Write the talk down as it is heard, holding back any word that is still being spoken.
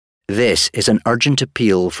This is an urgent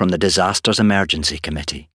appeal from the Disasters Emergency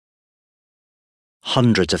Committee.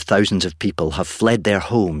 Hundreds of thousands of people have fled their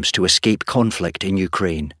homes to escape conflict in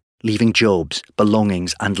Ukraine, leaving jobs,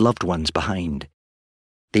 belongings and loved ones behind.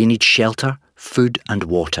 They need shelter, food and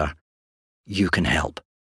water. You can help.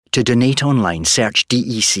 To donate online, search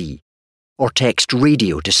DEC or text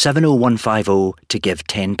radio to 70150 to give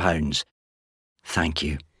 £10. Thank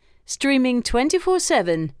you. Streaming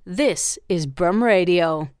 24/7, this is Brum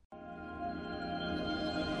Radio.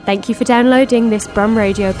 Thank you for downloading this Brum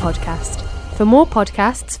Radio podcast. For more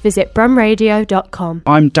podcasts, visit brumradio.com.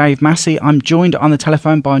 I'm Dave Massey. I'm joined on the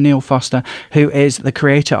telephone by Neal Foster, who is the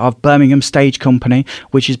creator of Birmingham Stage Company,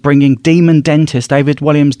 which is bringing Demon Dentist, David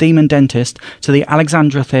Walliams' Demon Dentist, to the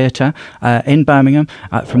Alexandra Theatre in Birmingham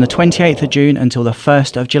from the 28th of June until the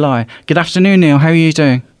 1st of July. Good afternoon, Neal. How are you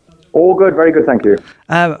doing? All good, very good, thank you.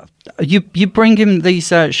 You bring him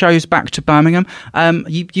these shows back to Birmingham.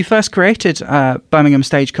 You first created Birmingham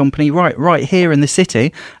Stage Company right here in the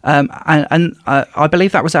city, and I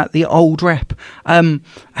believe that was at the Old Rep.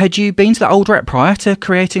 Had you been to the Old Rep prior to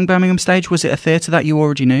creating Birmingham Stage? Was it a theatre that you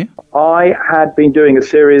already knew? I had been doing a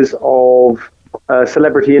series of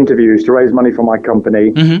celebrity interviews to raise money for my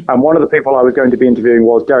company, and one of the people I was going to be interviewing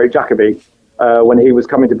was Derek Jacobi. When he was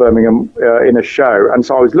coming to Birmingham in a show. And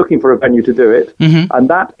so I was looking for a venue to do it. And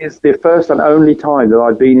that is the first and only time that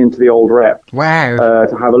I've been into the Old Rep. Wow.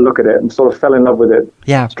 To have a look at it and sort of fell in love with it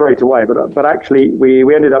straight away. But actually,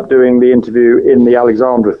 we ended up doing the interview in the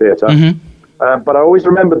Alexandra Theatre. But I always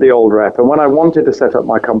remembered the Old Rep. And when I wanted to set up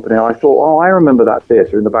my company, I thought, I remember that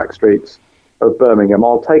theatre in the back streets of Birmingham.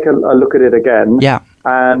 I'll take a look at it again. Yeah.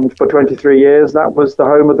 And for 23 years, that was the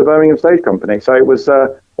home of the Birmingham Stage Company. So it was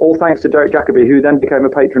all thanks to Derek Jacobi, who then became a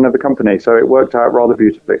patron of the company. So it worked out rather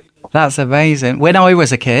beautifully. That's amazing. When I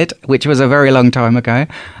was a kid, which was a very long time ago,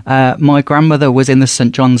 my grandmother was in the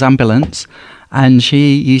St John's ambulance, and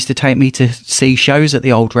she used to take me to see shows at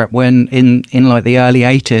the Old Rep when in like the early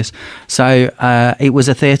 80s. So it was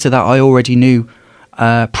a theatre that I already knew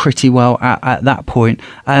pretty well at that point.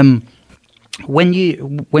 When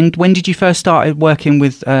did you first start working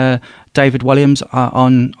with David Walliams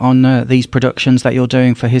on these productions that you're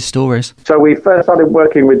doing for his stories? So we first started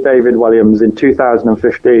working with David Walliams in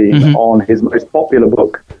 2015 on his most popular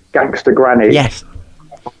book, Gangster Granny. Yes.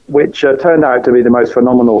 Which turned out to be the most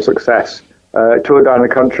phenomenal success. Toured down the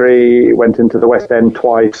country, went into the West End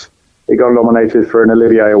twice. He got nominated for an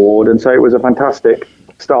Olivier Award, and so it was a fantastic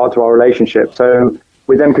start to our relationship. So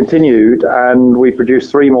we then continued, and we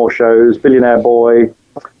produced 3 more shows, Billionaire Boy,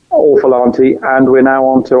 Awful Auntie, and we're now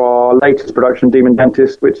on to our latest production, Demon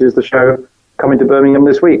Dentist, which is the show coming to Birmingham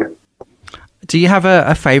this week. Do you have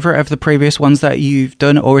a favourite of the previous ones that you've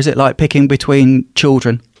done, or is it like picking between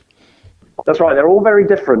children? That's right, they're all very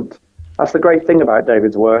different. That's the great thing about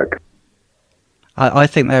David's work. I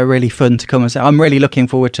think they're really fun to come and see. I'm really looking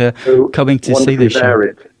forward to coming to see this show.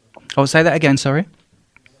 I'll say that again, sorry.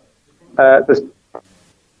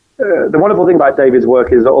 The wonderful thing about David's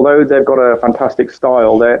work is that although they've got a fantastic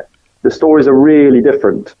style, the stories are really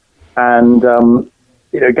different. And,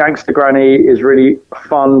 Gangster Granny is really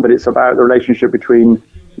fun, but it's about the relationship between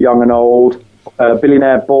young and old.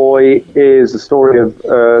 Billionaire Boy is the story of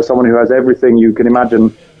someone who has everything you can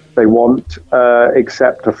imagine they want,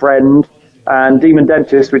 except a friend. And Demon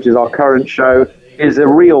Dentist, which is our current show, is a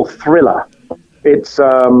real thriller. It's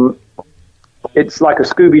like a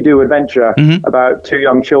Scooby-Doo adventure about 2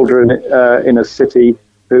 young children in a city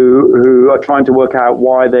who are trying to work out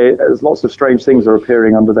why there's lots of strange things are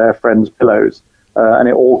appearing under their friends' pillows. And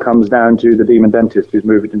it all comes down to the Demon Dentist who's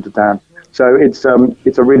moved into town. So it's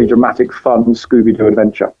a really dramatic, fun Scooby-Doo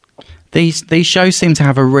adventure. These shows seem to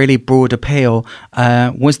have a really broad appeal.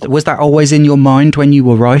 Was that always in your mind when you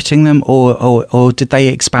were writing them, or did they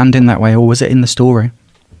expand in that way, or was it in the story?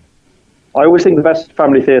 I always think the best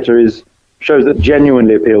family theatre is shows that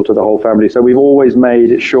genuinely appeal to the whole family. So we've always made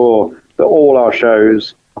it sure that all our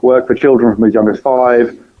shows work for children from as young as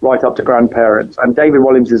 5 right up to grandparents. And David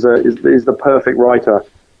Walliams is the perfect writer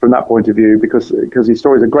from that point of view because his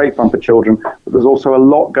stories are great fun for children, but there's also a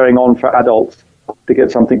lot going on for adults to get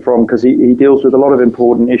something from, because he deals with a lot of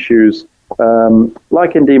important issues.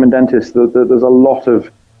 Like in Demon Dentist, there's a lot of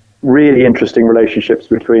really interesting relationships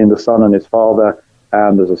between the son and his father,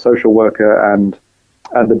 and there's a social worker and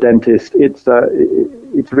the dentist.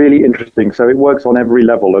 It's really interesting. So it works on every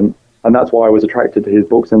level, and that's why I was attracted to his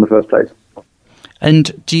books in the first place.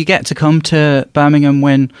 And do you get to come to Birmingham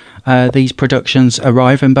when these productions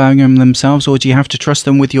arrive in Birmingham themselves, or do you have to trust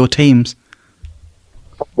them with your teams?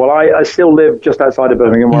 Well, I still live just outside of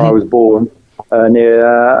Birmingham, where I was born,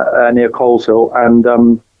 near Coleshill,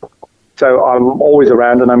 and So I'm always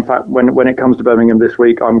around, and in fact, when it comes to Birmingham this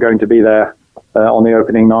week, I'm going to be there on the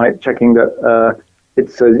opening night, checking that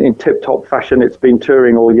it's in tip-top fashion. It's been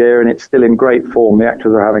touring all year, and it's still in great form. The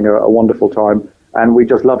actors are having a wonderful time, and we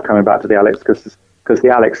just love coming back to the Alex because the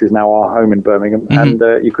Alex is now our home in Birmingham, and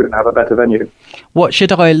you couldn't have a better venue. What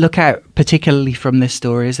should I look at particularly from this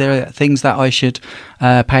story? Is there things that I should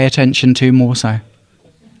pay attention to more so?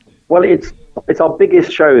 Well, it's our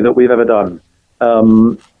biggest show that we've ever done.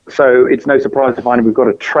 So it's no surprise to find we've got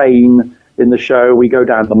a train in the show. We go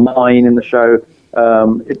down the mine in the show.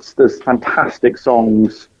 There's fantastic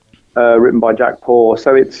songs written by Jack Poor.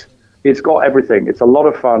 So it's got everything. It's a lot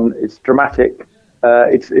of fun. It's dramatic.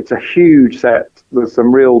 It's a huge set with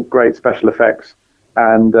some real great special effects.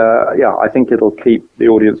 And I think it'll keep the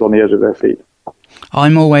audience on the edge of their seat.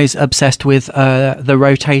 I'm always obsessed with the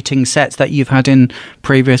rotating sets that you've had in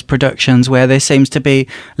previous productions, where there seems to be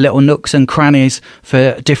little nooks and crannies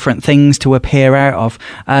for different things to appear out of.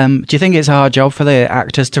 Do you think it's a hard job for the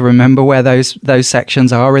actors to remember where those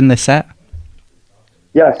sections are in the set?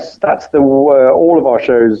 Yes, that's all of our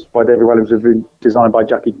shows by David Williams have been designed by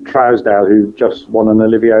Jackie Trousdale, who just won an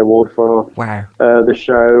Olivier Award for the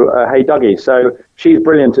show Hey Dougie. So she's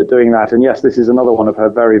brilliant at doing that. And yes, this is another one of her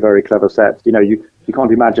very, very clever sets. You know, you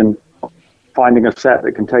can't imagine finding a set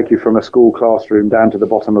that can take you from a school classroom down to the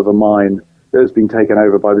bottom of a mine that has been taken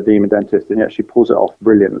over by the demon dentist, and yet she pulls it off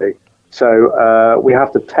brilliantly. So we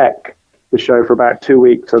have to tech the show for about 2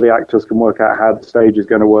 weeks so the actors can work out how the stage is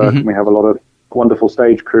going to work, and we have a lot of wonderful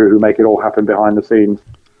stage crew who make it all happen behind the scenes.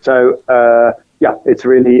 So it's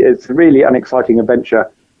really an exciting adventure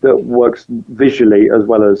that works visually as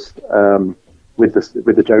well as with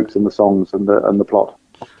the jokes and the songs and the plot.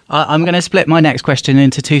 I'm going to split my next question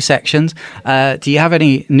into two sections. Do you have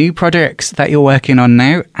any new projects that you're working on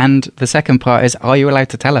now? And the second part is, are you allowed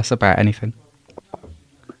to tell us about anything?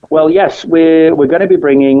 Well, yes, we're going to be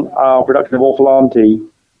bringing our production of Awful Auntie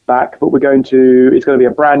back, but it's going to be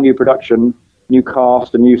a brand new production, new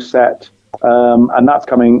cast, a new set, and that's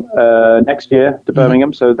coming next year to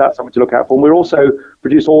Birmingham, so that's something to look out for. And we'll also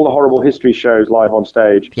produce all the horrible history shows live on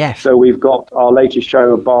stage. Yes. So we've got our latest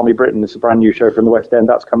show of Balmy Britain. It's a brand new show from the West End.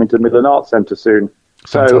 That's coming to the Midland Arts Centre soon.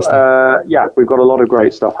 Fantastic. So, we've got a lot of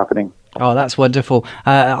great stuff happening. Oh, that's wonderful.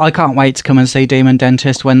 I can't wait to come and see Demon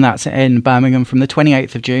Dentist when that's in Birmingham from the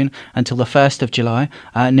 28th of June until the 1st of July.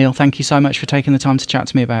 Neal, thank you so much for taking the time to chat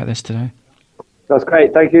to me about this today. That's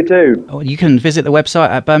great. Thank you too. You can visit the website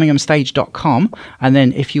at birminghamstage.com, and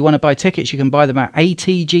then if you want to buy tickets, you can buy them at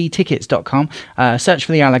atgtickets.com. Search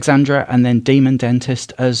for the Alexandra and then Demon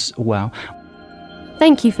Dentist as well.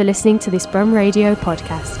 Thank you for listening to this Brum Radio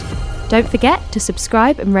podcast. Don't forget to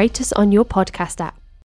subscribe and rate us on your podcast app.